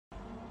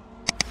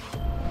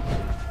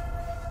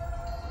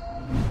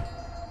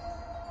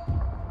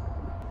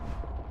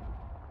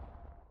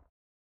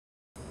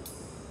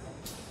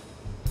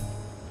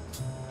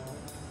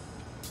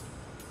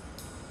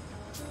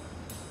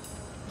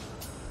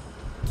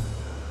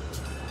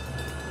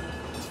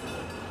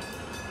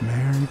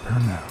Mary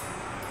Purnell,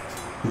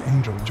 the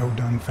angel Joe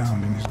Dunn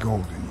found in his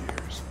golden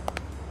years.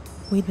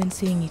 We'd been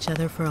seeing each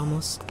other for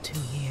almost 2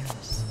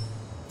 years.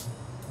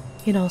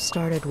 It all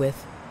started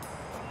with,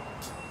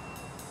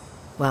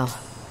 well,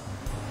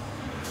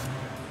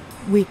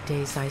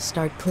 weekdays I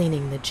start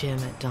cleaning the gym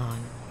at dawn,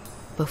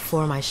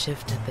 before my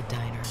shift at the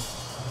diner.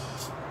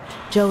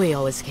 Joey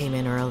always came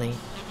in early,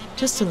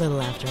 just a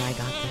little after I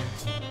got there.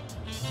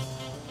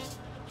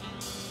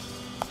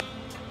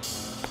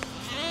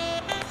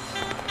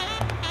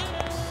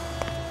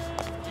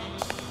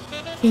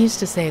 He used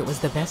to say it was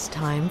the best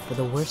time for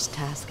the worst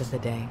task of the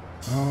day.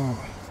 Oh,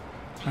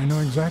 I know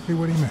exactly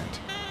what he meant.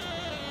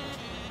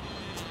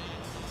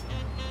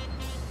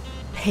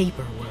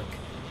 Paperwork.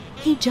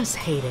 He just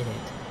hated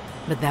it.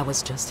 But that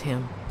was just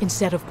him.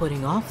 Instead of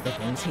putting off the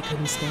things he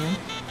couldn't stand,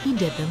 he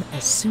did them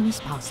as soon as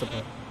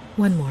possible.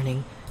 One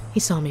morning, he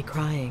saw me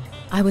crying.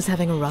 I was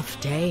having a rough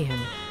day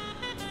and...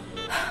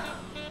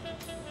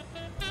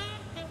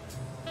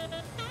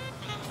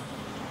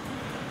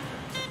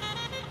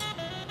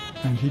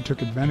 And he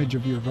took advantage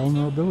of your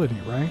vulnerability,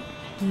 right?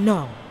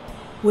 No.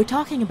 We're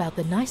talking about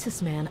the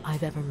nicest man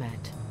I've ever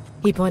met.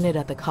 He pointed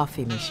at the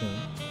coffee machine.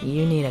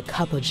 You need a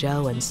cup of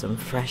joe and some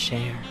fresh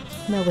air.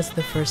 That was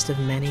the first of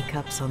many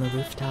cups on the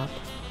rooftop.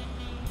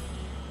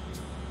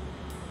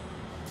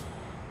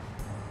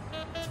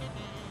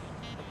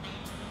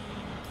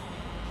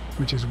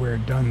 Which is where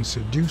Dunn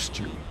seduced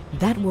you.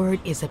 That word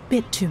is a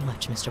bit too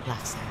much, Mr.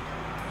 Blacksad.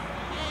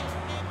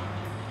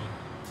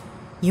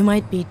 You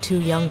might be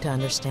too young to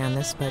understand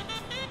this, but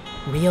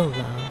real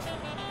love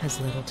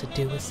has little to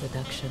do with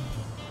seduction.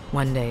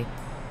 One day,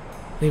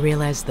 we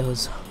realized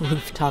those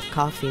rooftop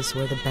coffees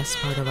were the best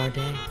part of our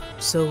day,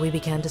 so we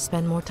began to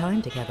spend more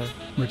time together.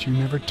 But you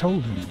never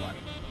told anyone.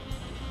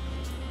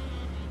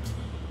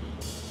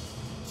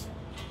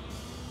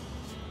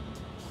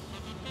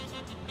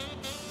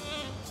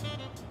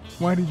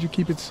 Why did you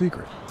keep it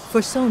secret?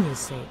 For Sonia's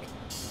sake.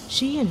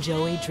 She and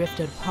Joey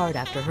drifted apart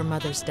after her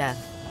mother's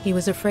death. He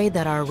was afraid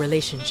that our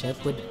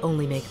relationship would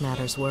only make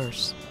matters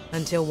worse.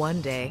 Until one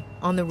day,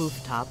 on the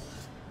rooftop,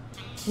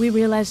 we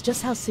realized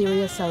just how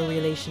serious our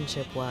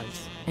relationship was,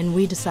 and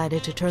we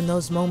decided to turn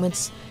those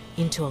moments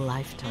into a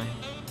lifetime.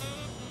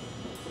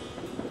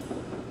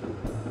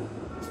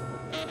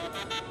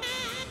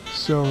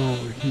 So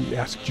he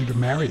asked you to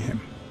marry him?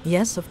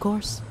 Yes, of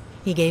course.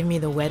 He gave me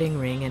the wedding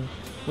ring, and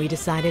we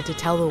decided to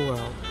tell the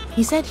world.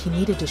 He said he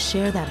needed to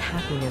share that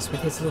happiness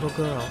with his little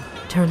girl.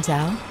 Turns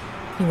out,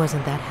 he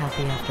wasn't that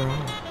happy after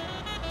all.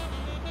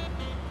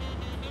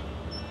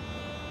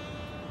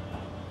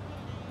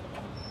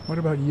 What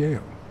about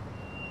Yale?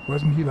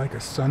 Wasn't he like a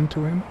son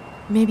to him?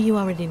 Maybe you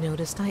already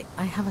noticed, I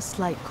have a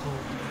slight cold.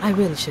 I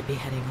really should be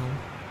heading home.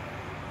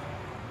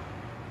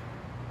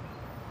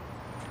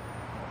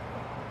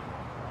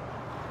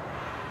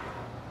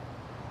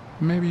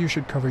 Maybe you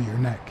should cover your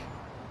neck.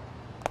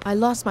 I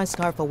lost my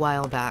scarf a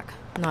while back,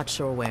 not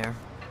sure where.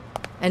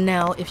 And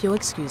now, if you'll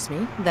excuse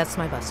me, that's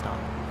my bus stop.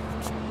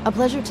 A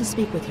pleasure to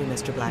speak with you,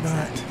 Mr.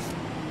 Blacksad.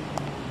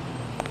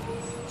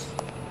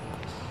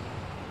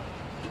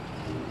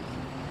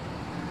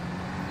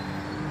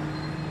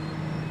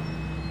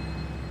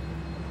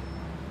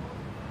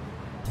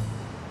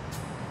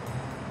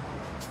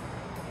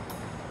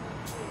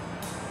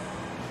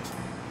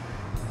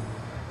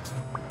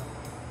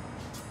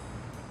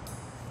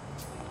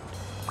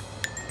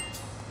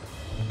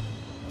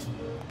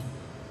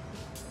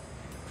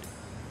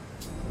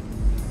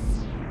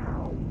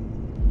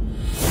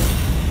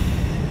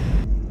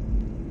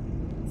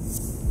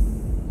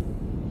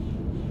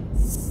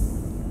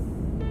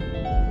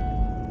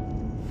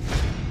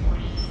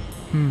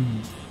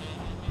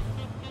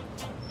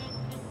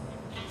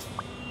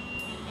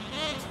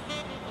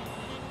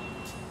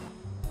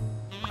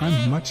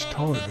 I'm much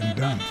taller than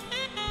Dunn,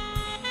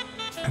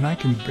 and I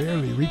can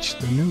barely reach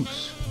the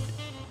noose.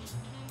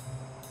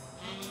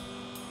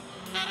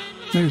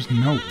 There's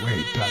no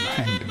way Dunn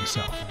hanged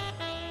himself.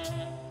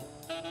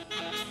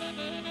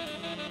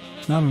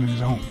 Not on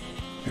his own,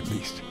 at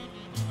least.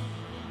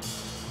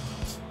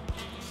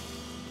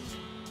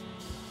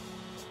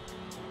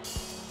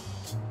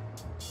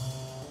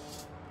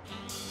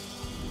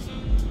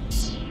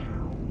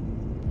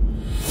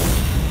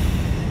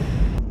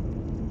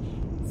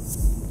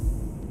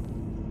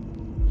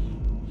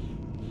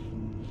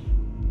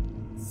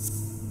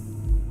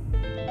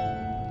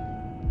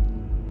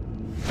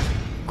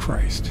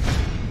 Christ.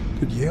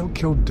 Did Yale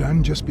kill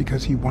Dunn just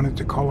because he wanted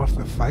to call off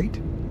the fight?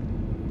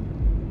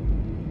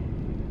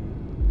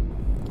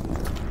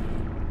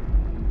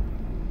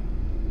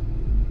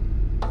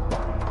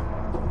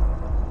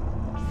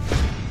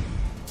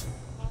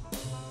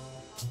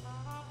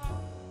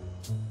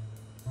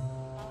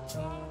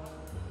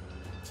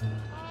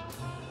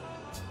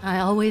 I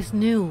always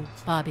knew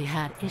Bobby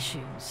had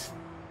issues.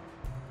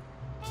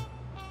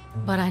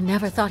 But I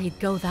never thought he'd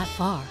go that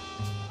far.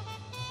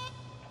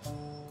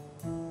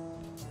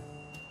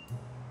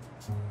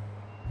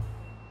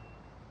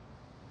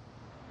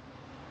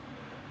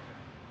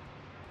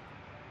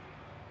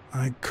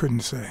 I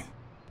couldn't say.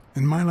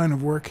 In my line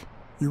of work,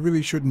 You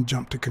really shouldn't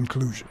jump to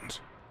conclusions.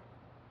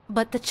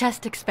 But the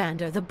chest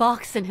expander, the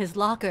box in his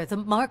locker, the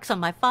marks on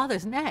my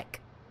father's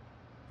neck.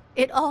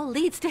 It all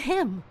leads to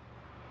him.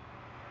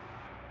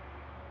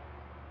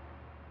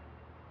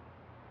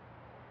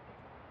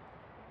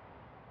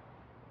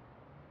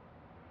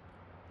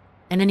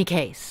 In any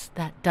case,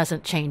 that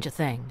doesn't change a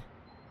thing.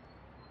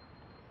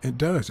 It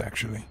does,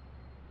 actually.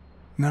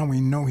 Now we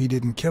know he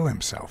didn't kill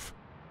himself.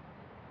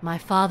 My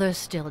father's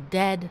still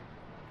dead,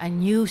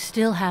 and you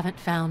still haven't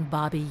found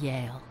Bobby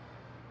Yale.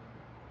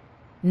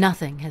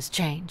 Nothing has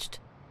changed.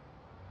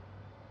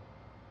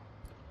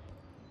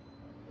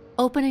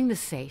 Opening the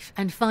safe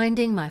and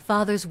finding my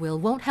father's will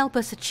won't help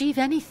us achieve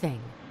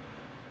anything.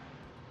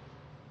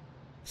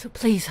 So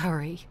please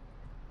hurry.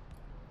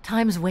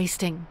 Time's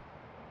wasting.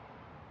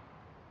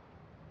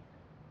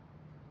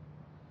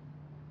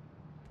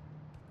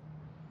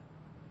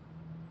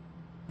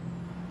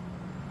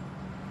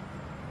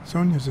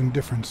 Sonia's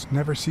indifference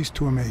never ceased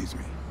to amaze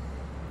me.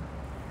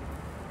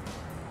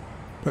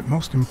 But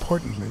most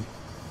importantly,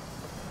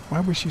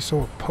 why was she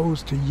so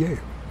opposed to Yale?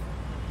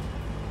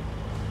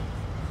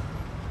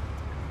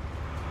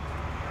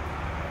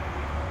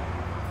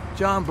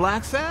 John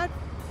Blacksad?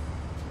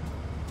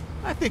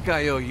 I think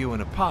I owe you an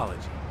apology.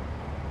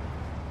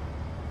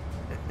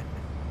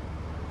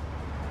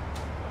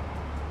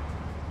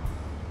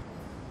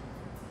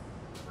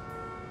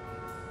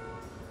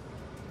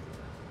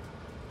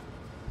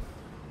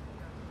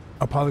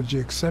 Apology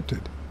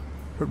accepted.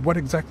 But what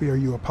exactly are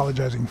you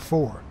apologizing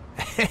for?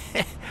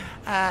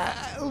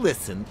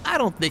 Listen, I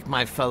don't think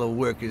my fellow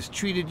workers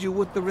treated you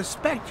with the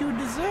respect you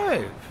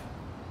deserve.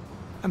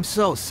 I'm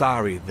so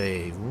sorry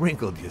they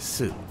wrinkled your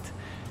suit.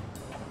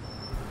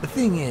 The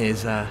thing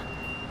is, they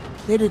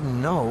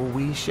didn't know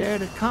we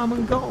shared a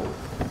common goal.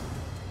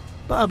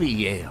 Bobby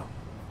Yale.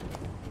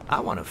 I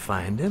want to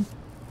find him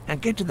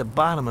and get to the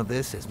bottom of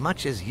this as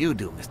much as you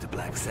do, Mr.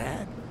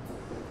 Blacksad.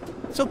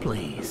 So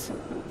please,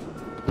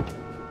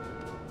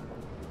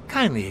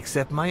 kindly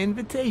accept my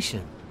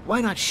invitation. Why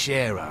not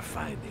share our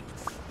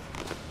findings?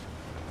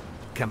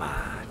 Come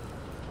on.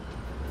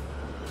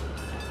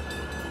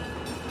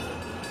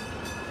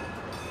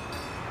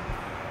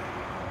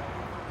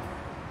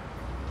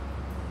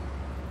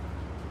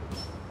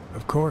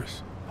 Of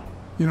course.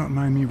 You don't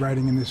mind me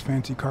riding in this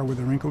fancy car with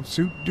a wrinkled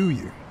suit, do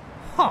you?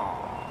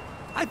 Oh,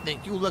 I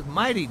think you look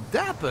mighty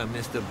dapper,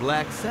 Mr.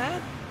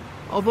 Blacksad.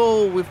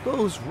 Although, if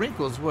those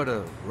wrinkles were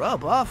to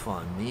rub off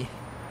on me...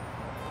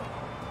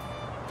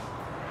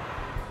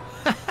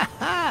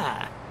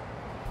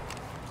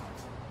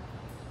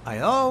 I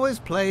always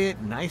play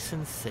it nice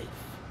and safe.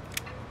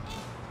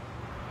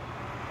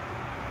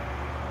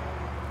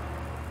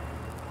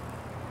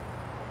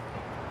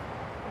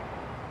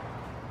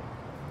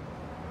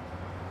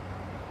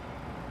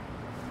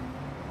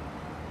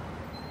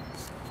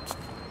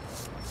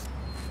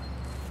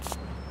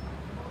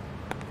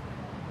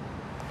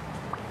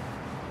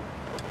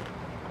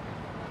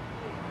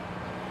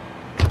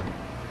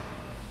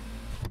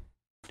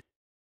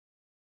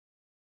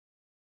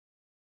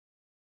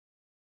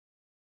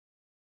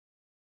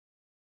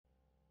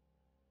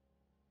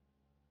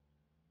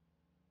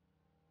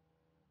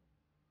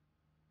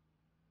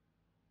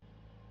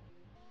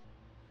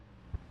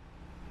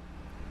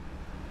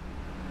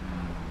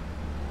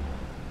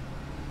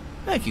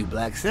 Thank you,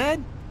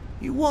 Blacksad.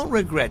 You won't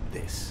regret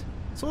this.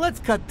 So let's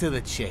cut to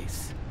the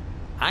chase.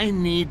 I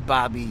need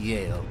Bobby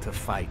Yale to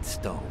fight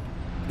Stone.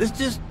 There's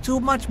just too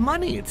much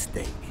money at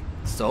stake.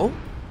 So,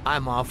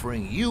 I'm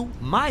offering you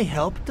my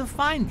help to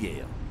find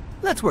Yale.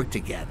 Let's work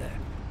together.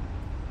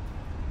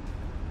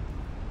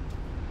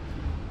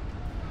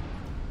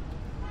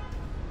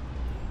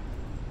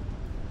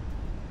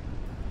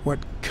 What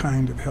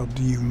kind of help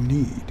do you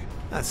need?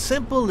 A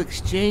simple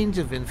exchange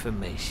of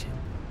information.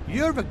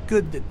 You're a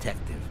good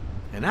detective.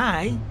 And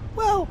I,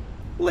 well,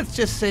 let's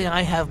just say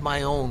I have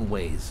my own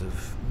ways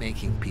of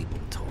making people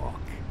talk.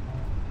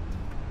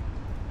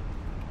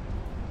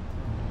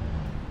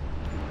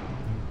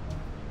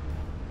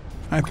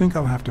 I think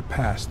I'll have to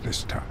pass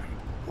this time.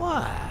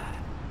 Why?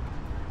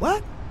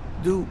 What?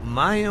 Do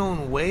my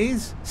own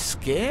ways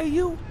scare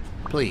you?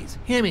 Please,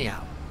 hear me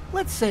out.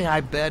 Let's say I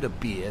bet a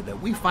beer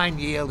that we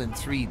find Yale in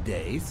 3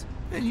 days,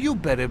 and you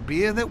bet a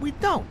beer that we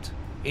don't.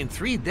 In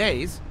 3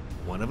 days,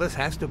 one of us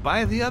has to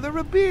buy the other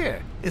a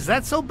beer. Is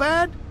that so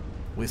bad?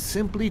 We're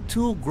simply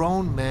two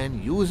grown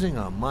men using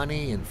our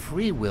money and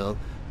free will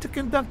to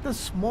conduct a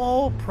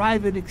small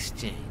private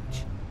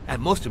exchange.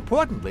 And most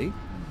importantly,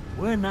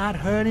 we're not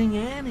hurting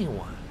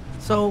anyone.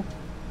 So,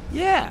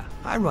 yeah,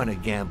 I run a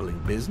gambling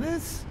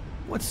business.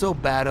 What's so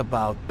bad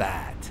about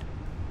that?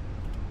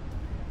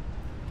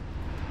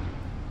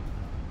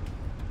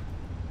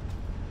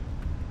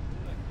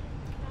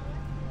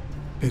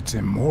 It's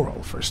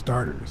immoral, for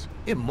starters.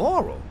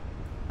 Immoral?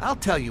 I'll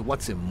tell you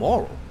what's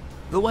immoral.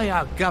 The way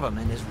our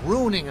government is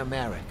ruining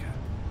America.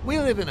 We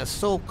live in a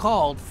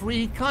so-called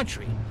free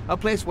country, a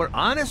place where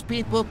honest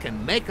people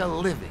can make a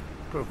living,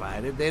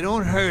 provided they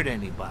don't hurt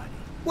anybody.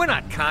 We're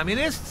not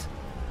communists.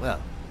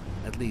 Well,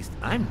 at least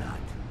I'm not.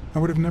 I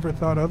would have never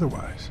thought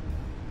otherwise.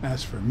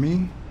 As for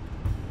me,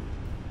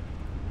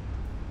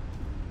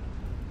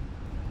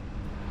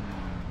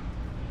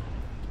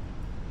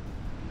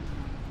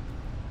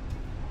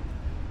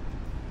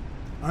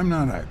 I'm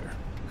not either.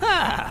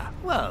 Ha!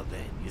 Well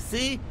then, you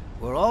see,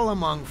 we're all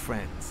among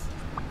friends.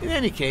 In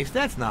any case,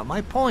 that's not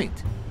my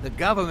point. The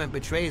government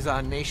betrays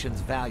our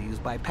nation's values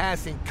by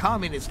passing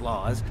communist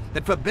laws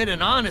that forbid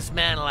an honest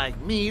man like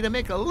me to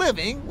make a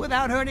living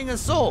without hurting a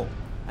soul.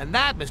 And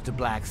that, Mr.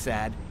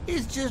 Blacksad,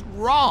 is just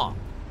wrong.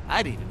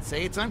 I'd even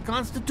say it's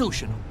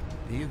unconstitutional.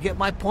 Do you get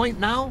my point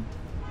now?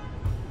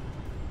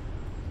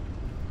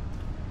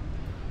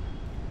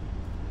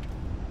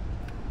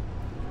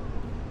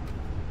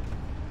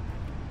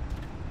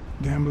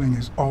 Gambling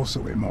is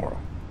also immoral.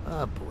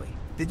 Oh boy.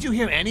 Did you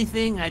hear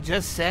anything I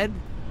just said?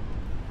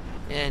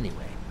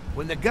 Anyway,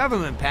 when the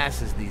government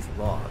passes these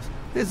laws,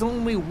 there's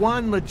only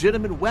one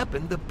legitimate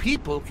weapon the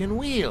people can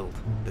wield.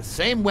 The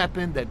same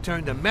weapon that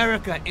turned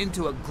America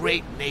into a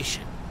great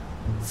nation.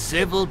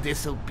 Civil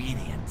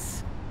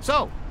disobedience.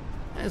 So,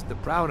 as the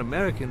proud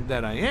American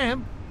that I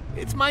am,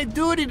 it's my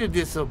duty to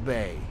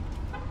disobey.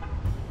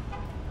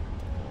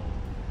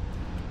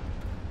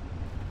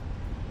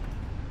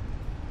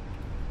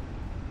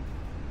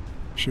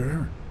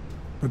 Sure,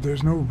 but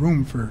there's no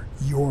room for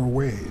your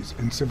ways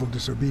in civil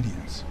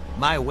disobedience.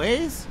 My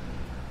ways?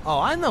 Oh,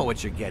 I know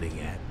what you're getting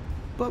at.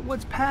 But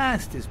what's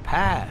past is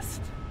past.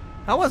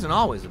 I wasn't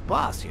always a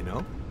boss, you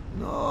know.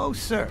 No,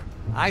 sir.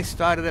 I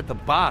started at the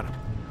bottom,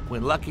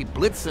 when Lucky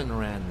Blitzen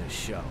ran the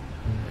show.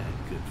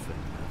 Good for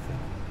nothing.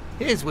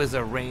 His was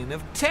a reign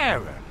of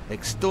terror,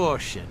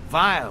 extortion,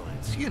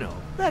 violence, you know,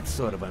 that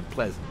sort of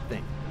unpleasant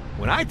thing.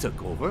 When I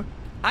took over,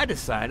 I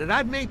decided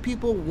I'd make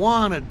people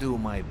want to do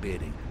my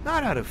bidding.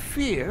 Not out of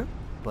fear,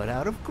 but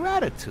out of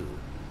gratitude.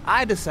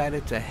 I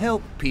decided to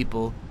help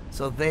people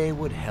so they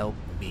would help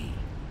me.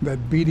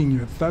 That beating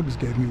your thugs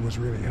gave me was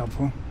really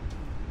helpful.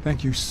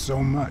 Thank you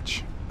so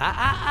much.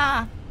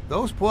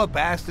 Those poor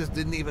bastards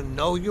didn't even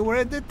know you were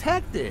a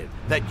detective,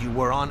 that you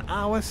were on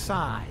our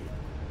side.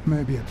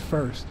 Maybe at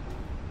first,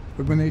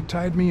 but when they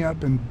tied me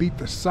up and beat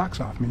the socks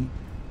off me,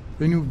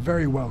 they knew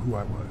very well who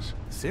I was.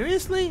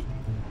 Seriously?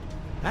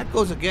 That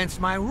goes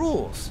against my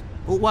rules.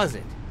 Who was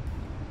it?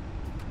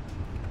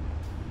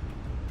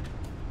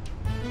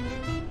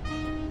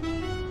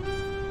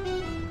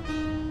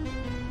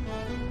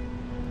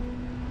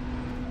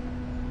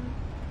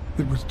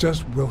 It was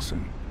just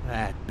Wilson.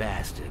 That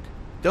bastard.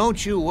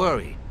 Don't you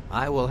worry.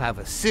 I will have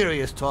a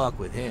serious talk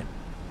with him.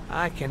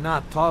 I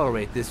cannot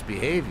tolerate this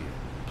behavior.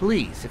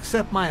 Please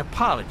accept my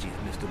apologies,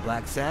 Mr.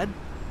 Blacksad.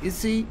 You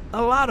see,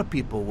 a lot of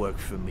people work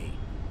for me.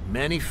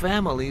 Many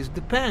families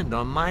depend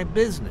on my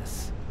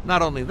business.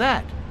 Not only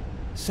that,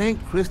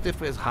 St.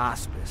 Christopher's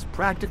Hospice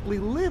practically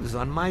lives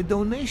on my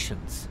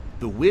donations.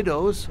 The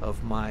widows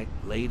of my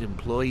late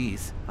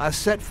employees are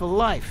set for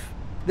life.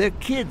 Their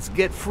kids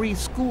get free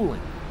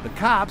schooling. The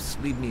cops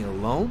leave me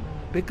alone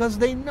because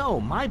they know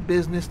my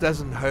business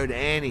doesn't hurt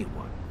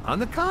anyone. On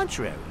the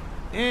contrary.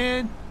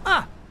 And,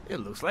 it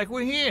looks like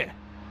we're here.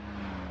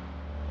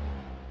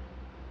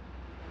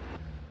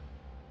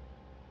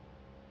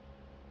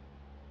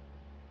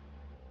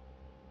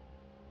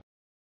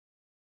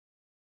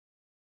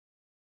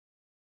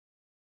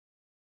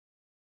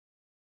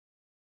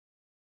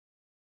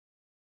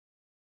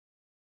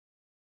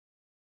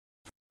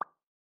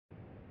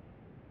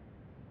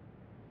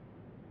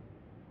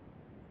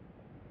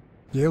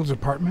 Yale's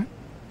apartment?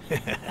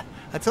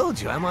 I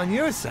told you, I'm on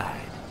your side.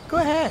 Go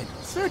ahead,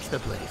 search the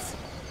place.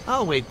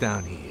 I'll wait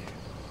down here.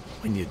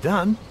 When you're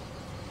done,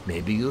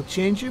 maybe you'll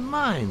change your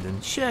mind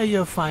and share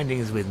your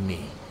findings with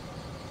me.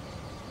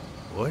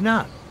 Or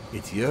not.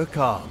 It's your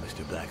call,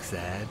 Mr.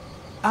 Blacksad.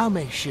 I'll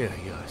make sure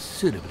you're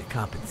suitably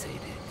compensated.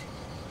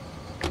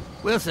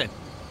 Wilson,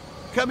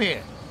 come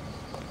here.